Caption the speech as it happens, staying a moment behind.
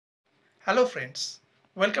Hello friends,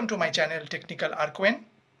 welcome to my channel Technical Arquen.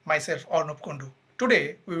 Myself Arnab Kundu.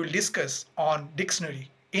 Today we will discuss on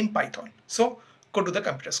dictionary in Python. So go to the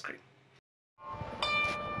computer screen.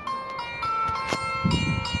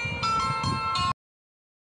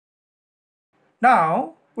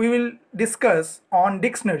 Now we will discuss on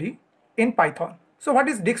dictionary in Python. So what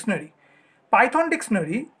is dictionary? Python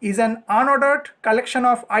dictionary is an unordered collection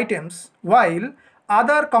of items, while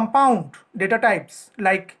other compound data types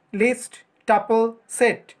like list, tuple,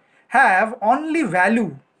 set have only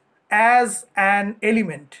value as an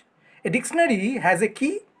element. A dictionary has a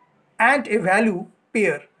key and a value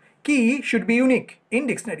pair. Key should be unique in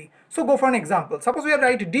dictionary. So go for an example. Suppose we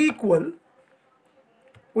write d equal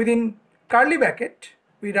within curly bracket,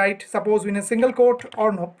 we write, suppose in a single quote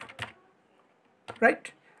Arnab,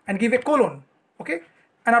 right, and give a colon, okay,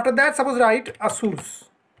 and after that suppose write Asus,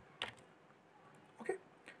 okay.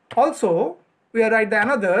 Also we write the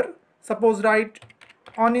another, suppose write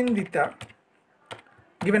Anindita,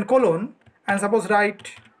 given colon, and suppose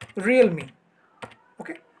write Realme,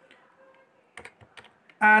 okay,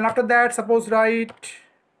 and after that suppose write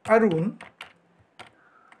Arun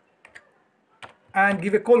and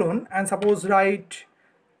give a colon and suppose write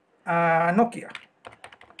Nokia,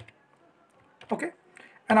 okay,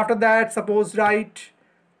 and after that suppose write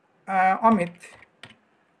Amit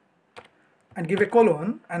and give a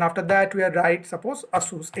colon, and after that we are write suppose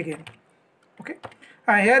Asus again, okay.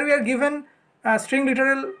 Here we are given string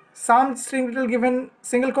literal, some string literal given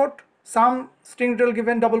single quote, some string literal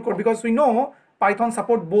given double quote, because we know Python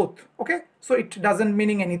support both, okay, so it doesn't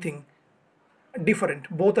meaning anything different,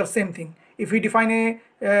 both are same thing. If we define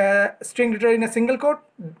a string literal in a single quote,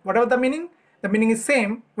 whatever the meaning is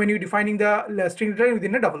same when you defining the string literal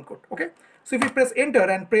within a double quote, okay. So if you press enter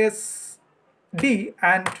and press D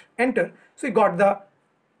and enter, so you got the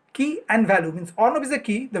key and value, means Arnab is a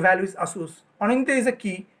key, the value is Asus, Ananta is a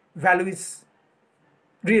key, value is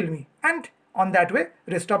Realme, and on that way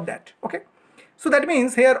rest of that, okay. So that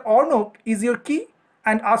means here Arnab is your key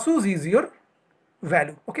and Asus is your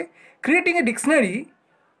value, okay. Creating a dictionary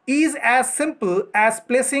is as simple as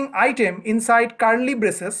placing item inside curly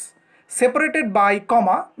braces separated by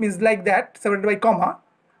comma, means like that, separated by comma,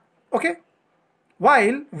 okay,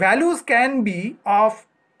 while values can be of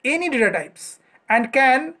any data types and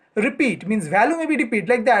can repeat, means value may be repeat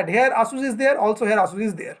like that. Here Asus is there, also here Asus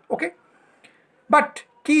is there, okay, but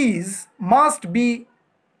keys must be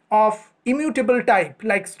of immutable type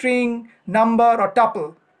like string, number or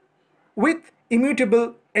tuple with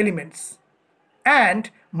immutable elements and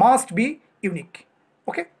must be unique,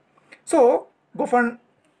 okay. So go for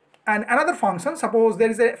another function. Suppose there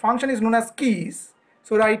is a function is known as keys,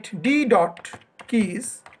 so write d dot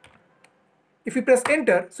keys. If you press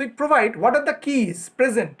enter, so it provide what are the keys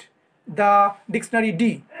present the dictionary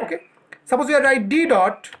D, okay. Suppose we write d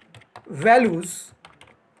dot values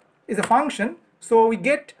is a function, so we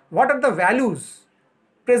get what are the values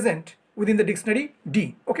present within the dictionary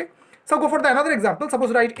D, okay. So go for the another example.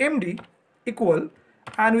 Suppose write md equal,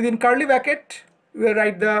 and within curly bracket we will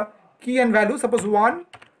write the key and value, suppose 1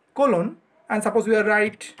 colon, and suppose we will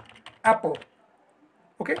write apple,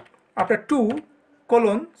 okay. After 2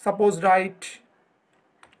 colon, suppose write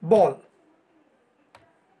ball,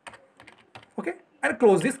 okay, and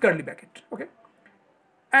close this curly bracket, okay.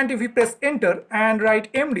 And if we press enter and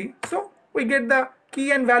write md, so we get the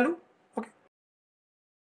key and value, okay.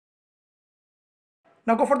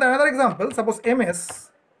 Now go for the another example. Suppose ms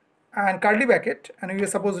and curly bracket, and we will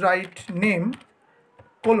suppose write name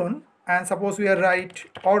colon, and suppose we are write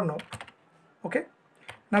Arnab, okay.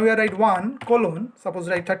 Now we are write 1 colon, suppose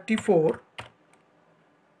write 34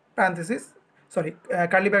 parenthesis, sorry,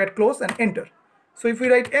 curly bracket close and enter. So if we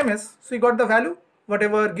write ms, so you got the value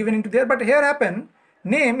whatever given into there, but here happen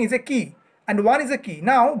name is a key and 1 is a key.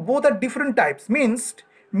 Now both are different types, means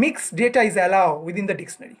mixed data is allowed within the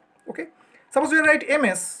dictionary, okay. Suppose we write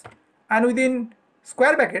ms and within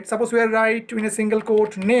square bracket, suppose we write in a single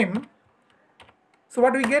quote name, so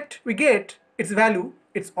what we get its value,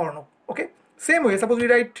 it's Arnab, okay. Same way, suppose we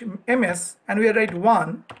write ms and we write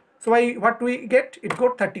 1, so what we get, it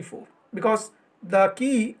got 34, because the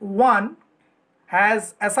key 1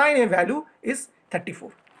 has assigned a value is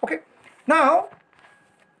 34, okay. Now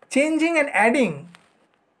changing and adding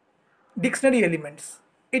dictionary elements,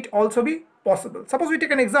 it also be possible. Suppose we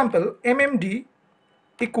take an example, mmd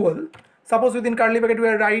equal, suppose within curly bracket we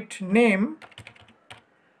write name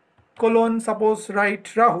colon, suppose write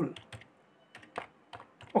Rahul,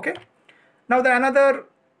 okay. Now the another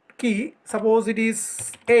key, suppose it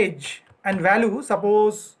is age, and value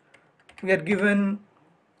suppose we are given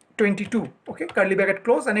 22, okay, curly bracket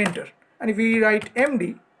close and enter. And if we write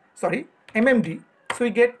md, sorry, MMD. So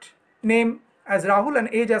we get name as Rahul and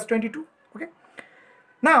age as 22. Okay.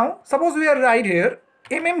 Now suppose we are write here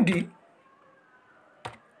MMD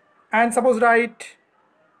and suppose write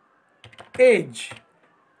age.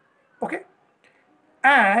 Okay.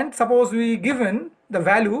 And suppose we given the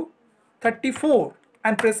value 34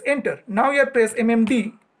 and press enter. Now here press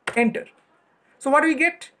MMD, enter. So what do we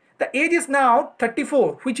get? The age is now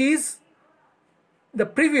 34, which is the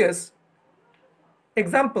previous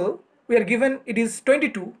example we are given it is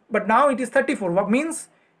 22, but now it is 34. What means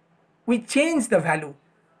we change the value.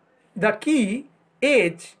 The key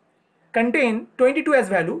age contain 22 as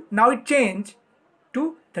value, now it changed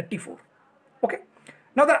to 34. Okay.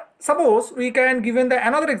 Now suppose we can given the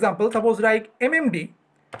another example, suppose like MMD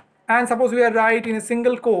and suppose we are write in a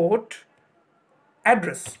single quote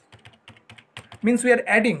address, means we are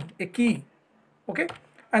adding a key. Okay,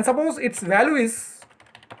 and suppose its value is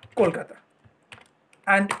Kolkata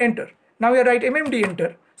and enter. Now we are write MMD,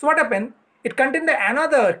 enter. So what happened? It contained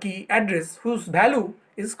another key address whose value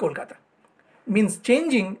is Kolkata. Means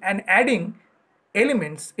changing and adding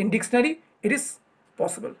elements in dictionary, it is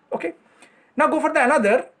possible. Okay. Now go for the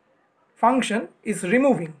another function is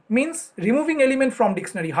removing, means removing element from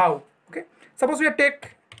dictionary. How? Okay. Suppose we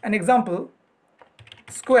take an example,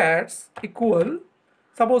 squares equal,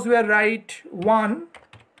 suppose we are write 1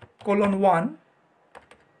 colon 1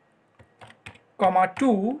 comma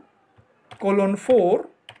 2 colon 4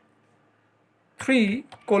 3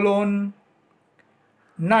 colon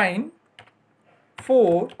 9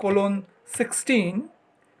 4 colon 16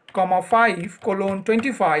 comma 5 colon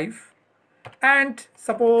 25, and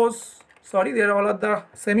suppose, sorry, there are all of the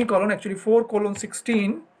semicolon, actually 4 colon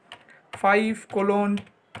 16 5 colon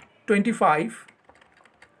 25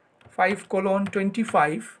 5 colon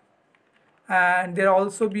 25, and there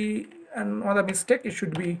also be another mistake, it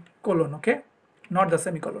should be colon, okay, not the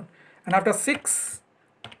semicolon, and after 6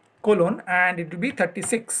 colon and it will be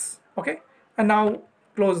 36. Okay, and now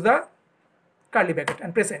close the curly bracket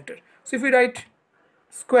and press enter. So if we write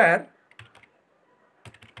square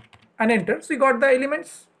and enter, so we got the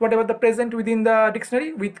elements whatever the present within the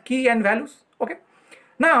dictionary with key and values. Okay,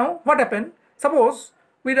 now what happened? Suppose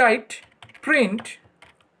we write print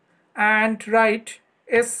and write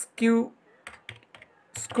sq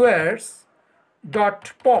squares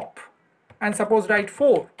dot pop and suppose write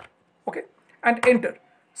 4. Okay, and enter.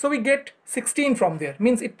 So we get 16 from there,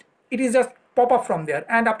 means it is just pop up from there,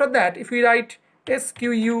 and after that if we write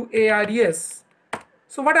squares,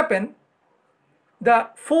 so what happened? The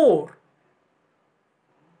 4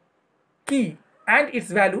 key and its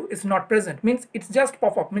value is not present, means it's just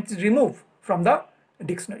pop up, means it's removed from the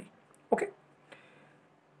dictionary. Okay,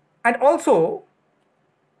 and also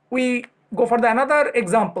we go for the another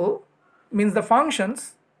example, means the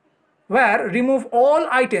functions where remove all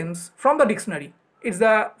items from the dictionary. It's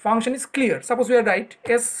the function is clear. Suppose we write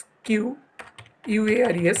squares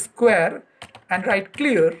square and write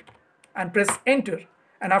clear and press enter,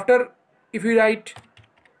 and after if we write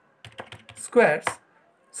squares,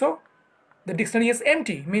 so the dictionary is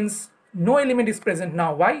empty, means no element is present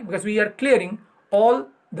now. Why? Because we are clearing all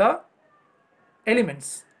the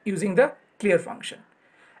elements using the clear function.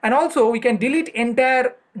 And also we can delete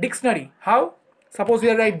entire dictionary. How? Suppose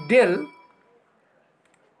we write del,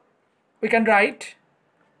 we can write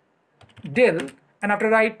del and after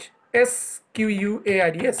write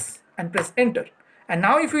squares and press enter, and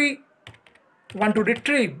now if we want to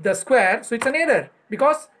retrieve the square, so it's an error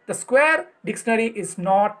because the square dictionary is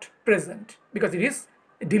not present because it is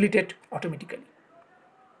deleted automatically.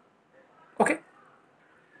 Okay,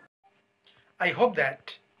 I hope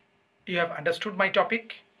that you have understood my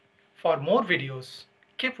topic. For more videos,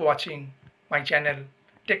 keep watching my channel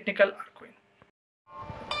Technical Arquin.